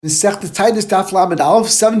Masechta Titus Daf Lamed Aleph,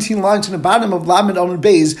 17 lines in the bottom of Lamed Amud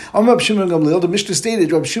Beis. Rab Shimon Gamliel, the Mishnah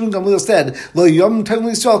stated, Rab Shimon Gamliel said, Lo Yom Tov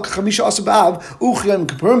Yisrael Chamisha Asa B'Av Uch Yom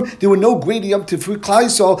Kippurim. There were no greater Yom Tov for Klal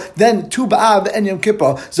Yisrael than 2 B'Av and Yom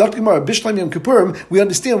Kippur. Zok Gemara Bishlam Yom Kippurim. We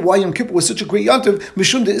understand why Yom Kippur was such a great Yom Tov.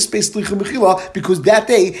 Mishum de Ispe Slicha Mechila, because that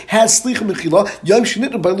day has Slicha Mechila. Yom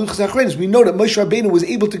Shenitnu by Luchas Achrenis. We know that Moshe Rabbeinu was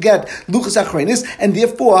able to get Luchas Achrenis, and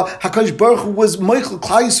therefore Hakadosh Baruch Hu was Meichel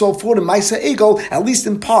Klal Yisrael for the Ma'aseh Egel, at least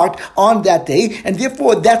in part, on that day, and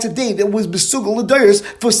therefore that's a day that was besugal l'dayers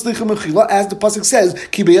for slicha mechila, as the pasuk says,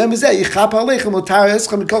 Ki b'yom hazeh yichap aleichem l'tar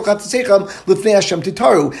eschem mikol chatzechem l'fnei Hashem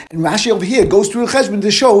titaru. And Rashi over here goes through the cheshbon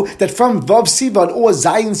to show that from Vav Sivan or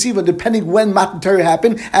Zayin Sivan, depending when Matan Torah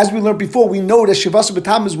happened, as we learned before, we know that Shavasa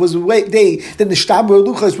B'Tammuz was the day that the Shtabur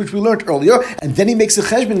Luchas, which we learned earlier, and then he makes a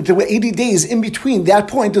cheshbon that there were 80 days in between that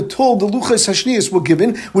point until the Luchas Hashnias were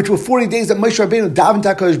given, which were 40 days that Moshe Rabbeinu davened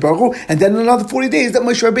to HaKadosh Baruch Hu, and then another 40 days that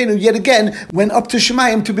Moshe Rabbeinu yet again went up to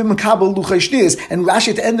Shemayim to be Makabel Luchai Shniyas. And Rashi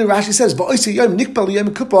at the end of Rashi says, V'oisei yom nikbal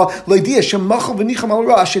yom kippur loidia shemachal v'nicham al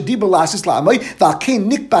ra shediba lasis la'amai v'akein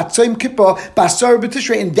nikbat tzayim kippur b'asar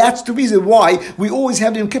b'tishrei. And that's the reason why we always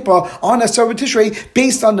have the Yom Kippur on Asar b'tishrei,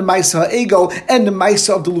 based on the Ma'aseh Egel and the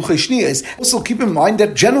Ma'aseh of the Luchai Shniyas. Also keep in mind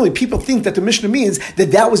that generally people think that the Mishnah means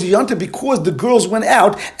that was a yontif because the girls went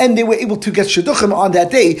out and they were able to get shidduchim on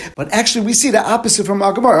that day. But actually we see the opposite from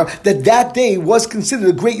our Gemara, that day was considered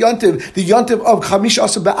a great yontif, the yontif of Chamisha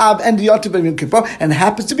Asa B'Av and the yontif of Yom Kippur, and it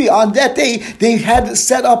happens to be on that day they had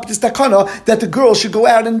set up this takana that the girls should go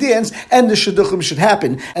out and dance and the shidduchim should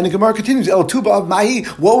happen. And the Gemara continues, El Tuba of Mahi,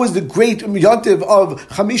 what was the great yontif of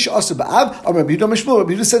Chamisha Asa B'Av? Rabbi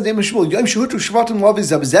Yehuda said Yom Shehutu Shvatim Lavi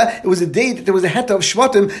Zabzeh. It was a day that there was a heta of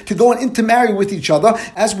Shvatim to go and intermarry with each other.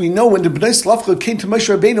 As we know, when the Bnei Slavcha came to Moshe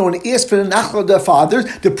Rabbeinu and asked for the nachla of their fathers,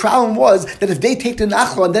 the problem was that if they take the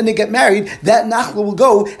nachla and then they get married, that nachla will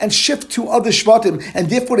go and shift to other shvatim, and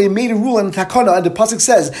therefore they made a rule in Takana, and the pasuk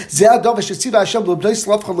says,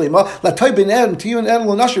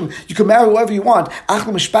 you can marry whoever you want.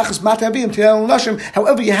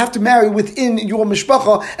 However, you have to marry within your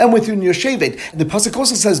mishpacha and within your shevet. And the pasuk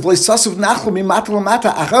also says,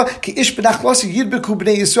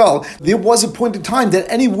 there was a point in time that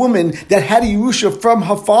any woman that had a Yerusha from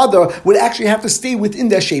her father would actually have to stay within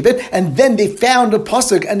their shevet, and then they found a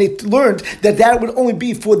pasuk and they learned that would only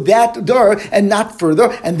be for that dar and not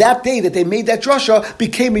further, and that day that they made that drasha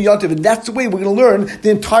became a yontif, and that's the way we're going to learn the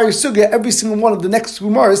entire sugya, every single one of the next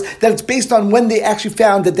Gemaras, that it's based on when they actually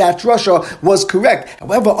found that drasha was correct.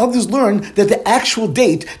 However, others learn that the actual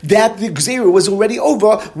date that the Gzeira was already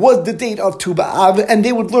over was the date of Tu B'Av, and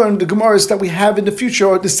they would learn the Gemaras that we have in the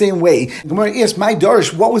future the same way. The Gemara asks, my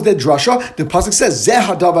Darish, what was that drasha? The pasuk says, Zeh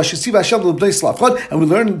hadavar shesiva Hashem l'bnei Slavchad, and we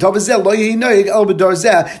learn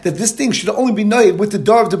that this thing should only be noyed with the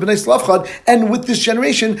dar of the Bnei Slavchad and with this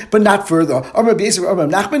generation, but not further. Rabbi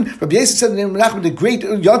Yosef said in the name of Nachman, the great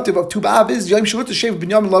yontif of Tu B'Av is Yom Shevuta Shev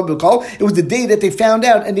Binyamin Lav B'Kol. It was the day that they found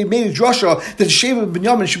out and they made a drasha that the Shev of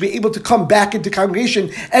Binyamin should be able to come back into congregation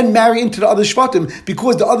and marry into the other Shvatim,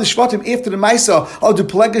 because the other Shvatim, after the Maisa of the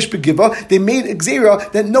Pelegish Begiva, they made a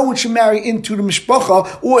Gzeira that no one should marry into the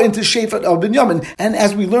Mishpacha or into the Shevet of Binyamin. And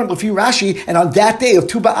as we learned Lefi Rashi, and on that day of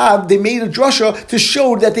Tu B'Av, they made a drasha to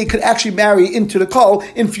show that they could actually marry into the Kol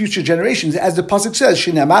in future generations. As the pasuk says,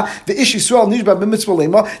 Shinema, the Ish Yisrael Nishba b'mitzvah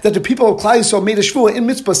lema, that the people of Klal Yisrael made a shvua in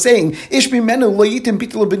mitzvah saying, Ish b'menu lo yitim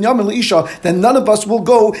bitul Binyamin leisha, that none of us will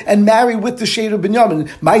go and marry with the shade of Binyamin.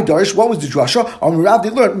 My darsh, what was the drasha? Rav, they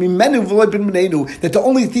learned mimenu v'lo b'nenu, that the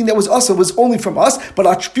only thing that was asa was only from us, but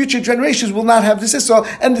our future generations will not have this issa,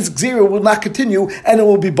 and this gzera will not continue, and it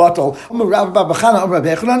will be batal. Rav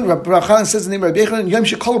Bachana says in the name of Rabbi Yechanan, Yom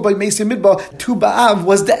shekol by Mesa Midbar, Tu B'Av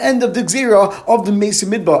was the end of the gzera of the Mesa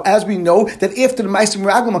Midbar. As we know that after the Ma'aseh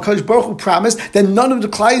Meraglim, HaKadosh Baruch Hu promised that none of the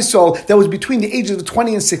Klal Yisrael that was between the ages of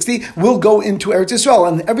 20 and 60 will go into Eretz Yisrael.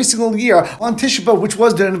 And every single year on Tisha B'Av, which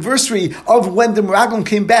was the anniversary of when the Meraglim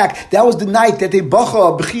came back, that was the night that they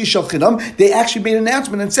bacha b'chi shel chinam. They actually made an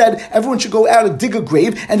announcement and said everyone should go out and dig a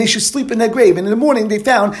grave and they should sleep in their grave. And in the morning they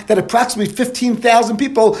found that approximately 15,000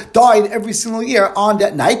 people died every single year on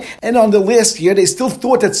that night. And on the last year they still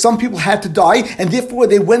thought that some people had to die, and therefore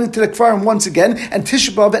they went into the Kfarim once again, and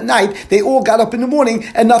Tisha B'Av at night they all got up in the morning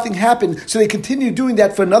and nothing happened. So they continued doing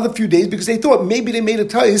that for another few days because they thought maybe they made a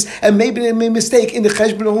tois and maybe they made a mistake in the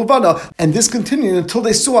Cheshbon of Levana. And this continued until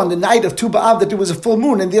they saw on the night of Tu B'Av that there was a full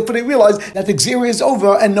moon, and therefore they realized that the Gzera is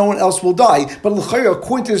over and no one else will die. But l'chayra,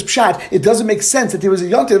 according to this pshat, it doesn't make sense that there was a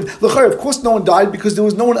yontiv. L'chayra, of course no one died because there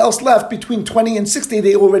was no one else left between 20 and 60.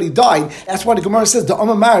 They already died. That's why the Gemara says the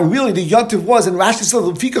Amamar, really the yontiv was, and Rashi says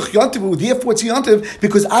l'fikach yontiv, therefore it's a yontiv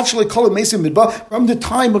because actually kol mesim Midbar, from the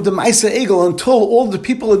time of the Maisa Egel until all the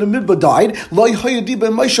people in the Midbar died,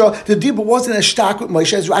 the Dibur wasn't as stark with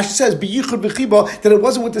Moshe, as Rashi says, that it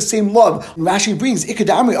wasn't with the same love. And Rashi brings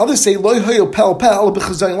Ikadamri, others say, it wasn't pel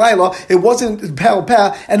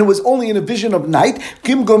pel, and it was only in a vision of night.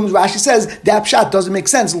 Gimgum, Rashi says, that pshat doesn't make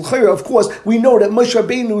sense. Of course, we know that Moshe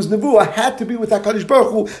Rabbeinu's nevuah had to be with HaKadosh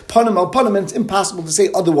Baruch Hu, panim al panim, and it's impossible to say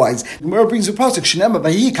otherwise. The Gemara brings a pasuk, Shenema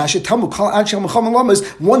Vayi Kashet Tamu Kol Anshe Mecham Lamas.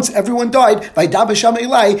 Once everyone died, by Dabasham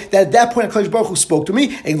Eli, that at that point HaKadosh Baruch Hu spoke to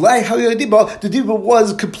me. Eli Hayadiba, the Diba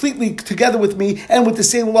was completely together with me and with the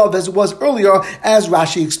same love as it was earlier, as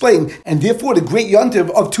Rashi explained. And therefore, the great yontiv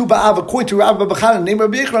of Tu B'Av, according to Rabbi Bachan, named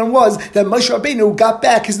Rabbi Yechon, was that Moshe Rabbeinu got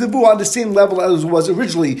back his nevuah on the same level as it was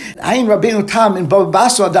originally. Ayin Rabbeinu Tam in Baba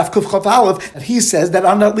Basra Daf Kuf Chaf Aleph, that he says that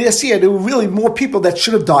on that last year there were really more people that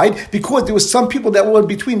should have died, because there were some people that were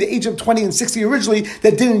between the age of 20 and 60 originally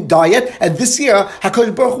that didn't die yet, and this year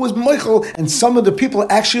HaKadosh Baruch Hu was Michael, and some of the people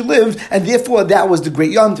actually lived, and therefore that was the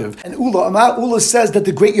great yontiv. And Ula says that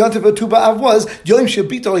the great yontiv of Tu B'Av was Yom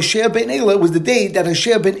Shabita Hasher Ben Ela, was the day that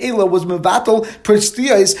Hasher Ben Ela was mevatel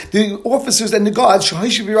prestigious the officers and the guards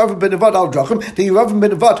Shahashiv Yerav Ben Nevat al Drachim, the Yerav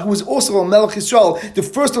Ben Nevat, who was also a Melech Yisrael, the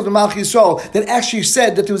first of the Melech Yisrael, that actually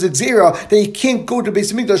said that there was a Xera that he can't go to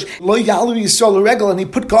Beis Hamikdash Lo Yalu Yisrael Regel, and he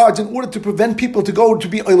put guards in order to prevent people to go to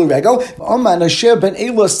be Oil Regel. Aman Hasher Ben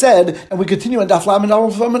Ela said, and we continue on Daf Lamed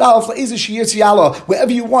Aleph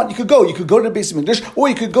wherever you want, you could go. You could go to the Beis Hamikdash, or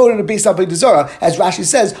you could go to the Beis Avodah Zarah. As Rashi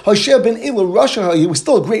says, Hasher Ben Ela Rasha, he was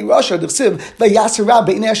still a great Rasha, the Chsiv Vayasir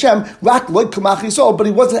Rabbi in Hashem Rak Loik Kamach Yisrael, but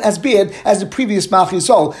he wasn't as bad as the previous Malach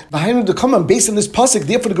Yisrael. Behind the comment, based on this pasuk,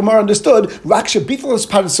 therefore the Gemara understood Rak Shabitlos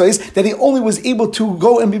Parasais, that he only was able to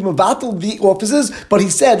go and be mevatel the offices, but he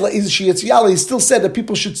said he still said that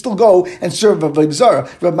people should still go and serve Avodah Zarah.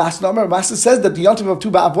 Rav Masa says that the yontiv of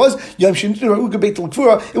Tu B'Av was Yom Shenitu Beit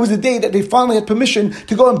L'Kfura. It was the day that they finally had permission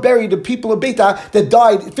to go and bury the people of Beita that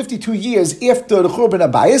died 52 years after the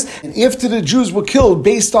Churban Abayis, and after the Jews were killed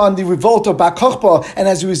based on the revolt of Bar Kokhba, and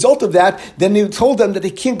as a result of that, then they told them that they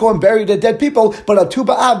can't go and bury the dead people, but on Tu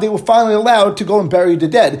B'Av they were finally allowed to go and bury the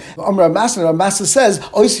dead. Rav Masa says,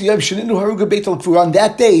 on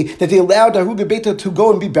that day that they allowed Haruga Beita to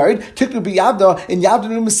go and be buried, Tiknu B'Yavda in Yavda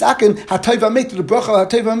Misakin, Hatayv Ametiv, the Bracha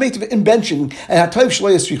Hatayv Ametiv in benching, and Hatayv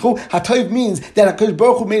Shlo Yasrichu. Hatayv means that HaKadosh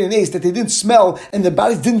Baruch Hu made an ace that they didn't smell and the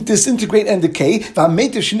bodies didn't disintegrate and decay.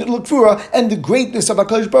 V'Ametiv Shinit L'Kfura, and the greatness of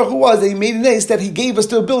HaKadosh Baruch Hu was that he made an ace that he gave us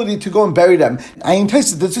the ability to go and bury them. I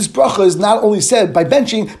entice that this bracha is not only said by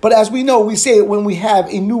benching, but as we know, we say it when we have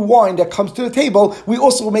a new wine that comes to the table. We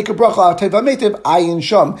also make a bracha Hatayv Ametiv Ayin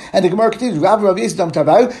Sham. And the Gemara continues, Rav Yisdam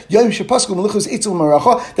Tavav Yom Shepaskel Melichus Eitzel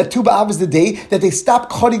Maracha, that Tu B'Av is the day that they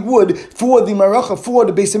stopped cutting wood for the Maracha, for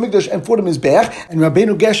the Beis Hamikdash, and for the Mizbeach. And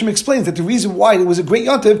Rabbeinu Gershom explains that the reason why it was a great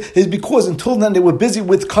yontiv is because until then they were busy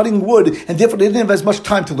with cutting wood, and therefore they didn't have as much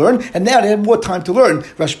time to learn, and now they had more time to learn.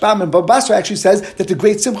 Rashbam and Baba Basra actually says that the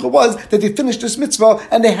great simcha was that they finished this mitzvah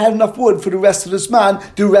and they had enough wood for the rest of this man,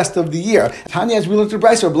 the rest of the year. Tanya, as we looked at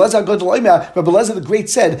Bryce, Rabbi Lezer the Great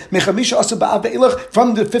said, from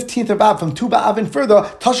the 15th of Av, from Tu B'Av and further,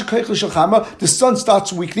 the sun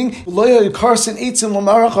starts weakening, and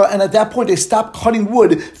at that point they stopped cutting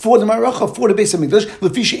wood for the Maracha, for the Beis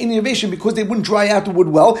Hamikdash, innovation, because they wouldn't dry out the wood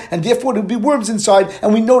well, and therefore there would be worms inside,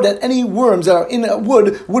 and we know that any worms that are in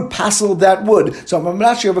wood would passel that wood. So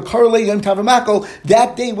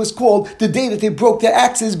that day was called the day that they broke their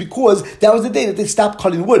axes, because that was the day that they stopped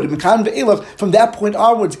cutting wood. From that point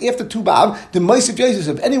onwards, after Tu B'Av, the Mosif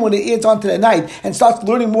Yosef, if anyone that adds on to the night and starts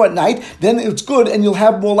learning more at night, then it's good and you'll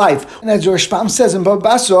have more life. And as the Rashbam says in Baba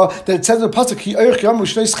Basra, that it says in the pasuk,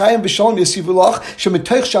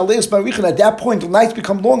 at that point the nights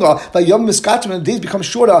become longer, and the days become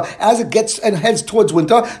shorter as it gets and heads towards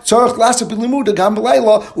winter. As the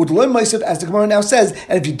Gemara now says,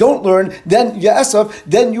 and if you don't learn, then Yasaf,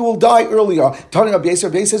 then you will die earlier. Turning up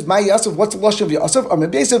Yasaf says, "My Yasaf, what's the lashon of Yasaf?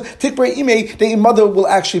 Yasaf, tikbrei ime, that your mother will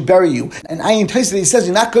actually bury you." And Ayin Taisa, he says,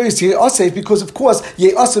 you're not going to Yasaf because, of course,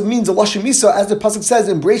 Yasaf means a lashon misa, as the pasuk says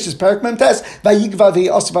in Bereshis Parak Mem Tes, Vayigva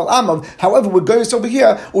Yasaf al Amav. However, we're going over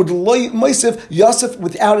here, or the loy Mosif Yasaf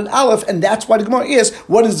without an aleph, and that's why the Gemara is,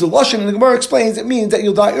 what is the lashon? And the Gemara explains it means that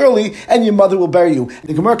you'll die early and your mother will bury you.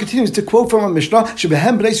 The Gemara continues to quote from a Mishnah, the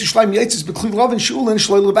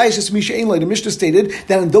Mishnah stated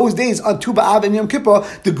that in those days on Tu B'Av and Yom Kippur,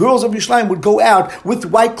 the girls of Yerushalayim would go out with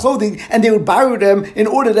white clothing and they would borrow them in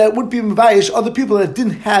order that it would be mevayish other people that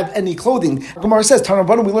didn't have any clothing. The Gemara says,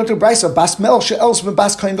 Tanabana, we learned in Brisa, Bas Melech she'els from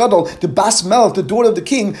Bas Kohen Gadol, the Bas Melech, the daughter of the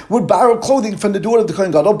king, would borrow clothing from the daughter of the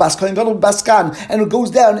Kohen Gadol, Bas Kohen Gadol, Baskan, and it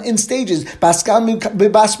goes down in stages. Baskan be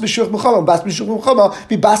Bas B'shuch Mechama, Bas B'shuch Mechama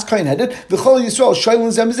be bas kain headed, v'chol Yisrael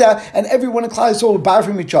shaylin zemzeh, and everyone in Klal Yisrael would buy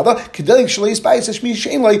from each other.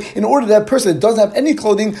 In order that person that doesn't have any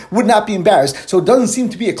clothing would not be embarrassed. So it doesn't seem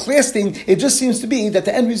to be a class thing. It just seems to be that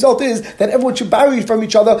the end result is that everyone should buy from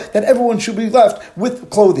each other, that everyone should be left with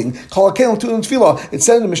clothing. It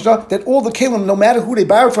said in the Mishnah that all the kelim, no matter who they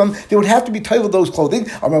buy from, they would have to be tied with those clothing.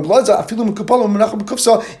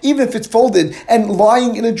 Even if it's folded and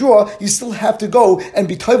lying in a drawer, you still have to go and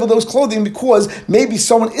be tied with those clothing, because maybe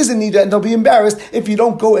someone is in need and they'll be embarrassed if you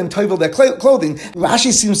don't go and tie with their clothing.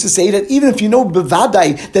 Rashi seems to say that even if you know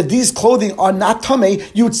bevadai that these clothing are not tamei,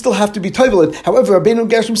 you would still have to be tied with it. However, Rabbeinu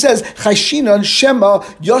Gershom says chayshinan shema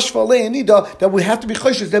yashva le'anida, that we have to be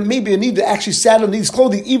chayshish that maybe a nida actually sat on these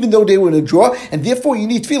clothing even though they were in a drawer, and therefore you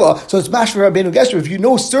need tefillah. So it's mash for Rabbeinu Gershom. If you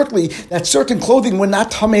know certainly that certain clothing were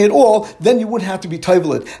not tamei at all, then you wouldn't have to be tied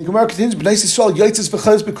with it. The Gemara continues,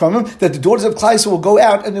 that the daughters of Klal Yisrael will go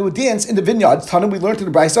out and they would dance in the vineyards. Tana, we learned in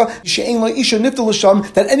the Brisa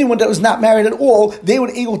that anyone that was not married at all, they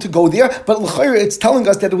would be able to go there. But it's telling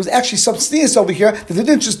us that it was actually substance over here, that they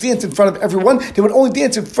didn't just dance in front of everyone, they would only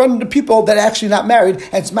dance in front of the people that are actually not married.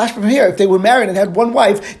 And it's mashed from here. If they were married and had one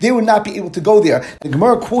wife, they would not be able to go there. The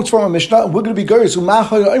Gemara quotes from a Mishnah, and we're going to be gurus,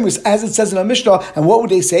 as it says in a Mishnah, and what would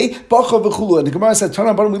they say? And the Gemara said,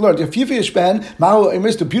 we learned,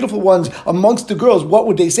 the beautiful ones amongst the girls, what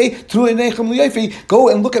would they say? Go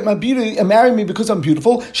and look at my beauty and marry me because I'm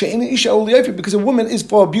beautiful. Because a woman is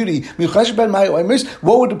for beauty.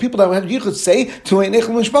 What would the people that had yichud say?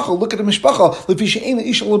 Look at the mishpacha.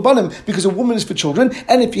 Because a woman is for children,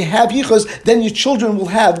 and if you have yichus, then your children will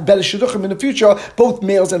have better shidduchim in the future, both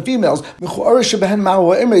males and females.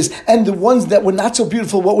 And the ones that were not so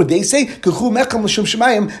beautiful, what would they say?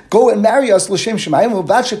 Go and marry us l'shem shemayim.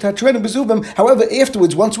 However,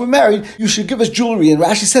 afterwards, once we're married, you should give us jewelry. And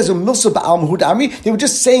Rashi says, they were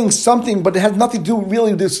just saying something, but it had nothing to do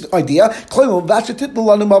really with this idea.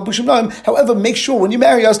 However, make sure when you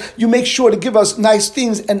marry us, you make sure to give us nice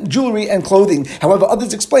things and jewelry and clothing. However,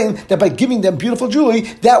 others explain that by giving them beautiful jewelry,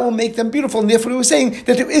 that will make them beautiful. And therefore, they were saying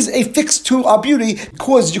that there is a fix to our beauty,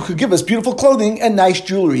 because you could give us beautiful clothing and nice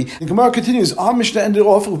jewelry. The Gemara continues, our Mishnah ended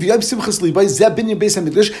off with so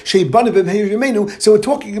we're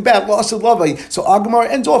talking about La'asad Lavai. So our Gemara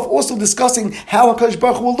ends off also discussing how HaKadosh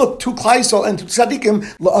Baruch Hu will look to Klal Yisrael and to Tzadikim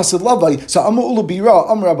La'asad Lavai. So Amar Ulu Bira,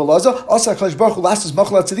 Amar Rabbi Laza, Asa HaKadosh Baruch Hu lasses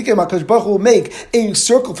Machal Tzadikim, HaKadosh Baruch Hu will make a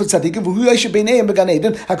circle for Tzadikim, V'hu Yashem B'neiim B'Gan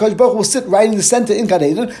Eden, HaKadosh Baruch Hu will sit right in the center in Gan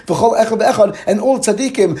Eden, V'chol Echad V'Echad, and all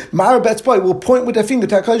Tzadikim, Ma'ar Betzpoi, will point with their finger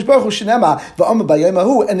to HaKadosh Baruch Hu, Shinema, V'Amar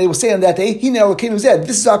B'Yaymahu, and they will say on that day, Hine Elokeinu Zeh,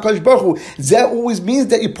 this is HaKadosh Baruch Hu. Zeh always means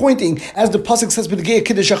that you're pointing, as the pasuk says, B'Negei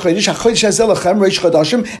Kiddush HaChodesh, HaChodesh Hazeh Lachem, Reish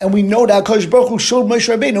Chodashim, and we know that HaKadosh Baruch Hu showed Moshe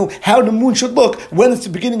Rabbeinu how the moon should look when it's the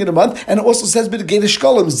beginning of the month, and it also says B'Negei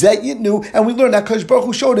Shkolim, Zeh Yitnu, and we learned that HaKadosh Baruch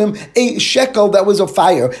Hu showed him a shekel that was of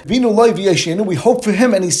fire. V'inu Loi V'Yashenu, we hope for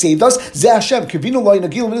him and he saved us. Zeh Hashem, K'vinu Loi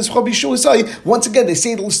Nagil V'Nischa B'Yishu Isai. Once again, they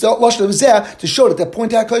say the Lashon of Zeh to show that they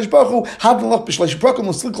point to HaKadosh Baruch Hu, Hadalach B'Shleish Brakim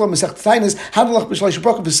L'Slikla Mesech Tainis, Hadalach B'Shleish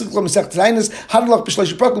Brakim V'Slikla Mesech Tainis, Hadalach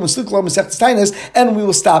B'Shleish Brakim V'Slikla Mesech Tainis, and we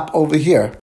will stop over here.